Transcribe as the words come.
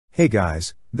Hey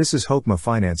guys, this is Hokma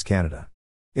Finance Canada.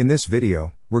 In this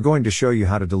video, we're going to show you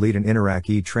how to delete an Interac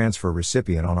e-transfer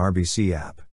recipient on RBC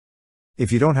App.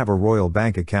 If you don't have a Royal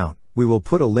Bank account, we will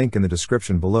put a link in the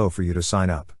description below for you to sign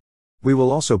up. We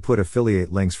will also put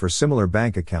affiliate links for similar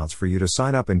bank accounts for you to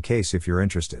sign up in case if you're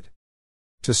interested.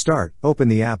 To start, open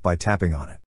the app by tapping on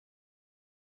it.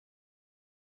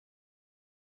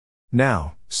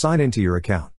 Now, sign into your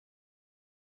account.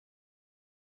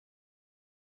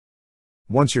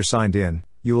 Once you're signed in,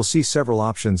 you will see several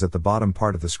options at the bottom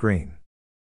part of the screen.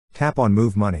 Tap on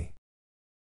Move Money.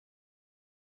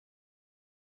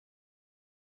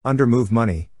 Under Move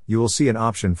Money, you will see an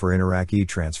option for Interac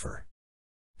e-transfer.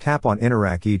 Tap on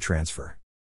Interac e-transfer.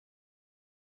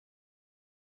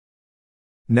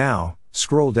 Now,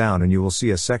 scroll down and you will see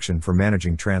a section for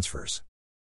Managing Transfers.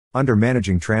 Under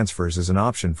Managing Transfers is an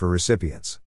option for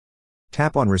Recipients.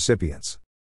 Tap on Recipients.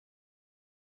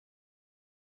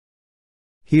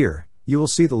 Here, you will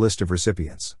see the list of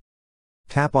recipients.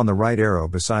 Tap on the right arrow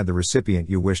beside the recipient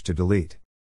you wish to delete.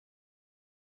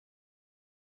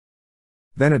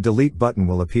 Then a Delete button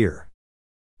will appear.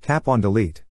 Tap on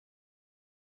Delete.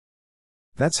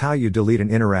 That's how you delete an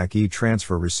Interac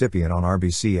e-transfer recipient on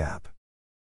RBC App.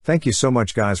 Thank you so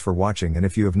much guys for watching, and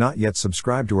if you have not yet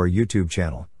subscribed to our YouTube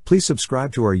channel, please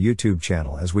subscribe to our YouTube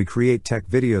channel as we create tech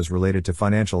videos related to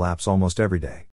financial apps almost every day.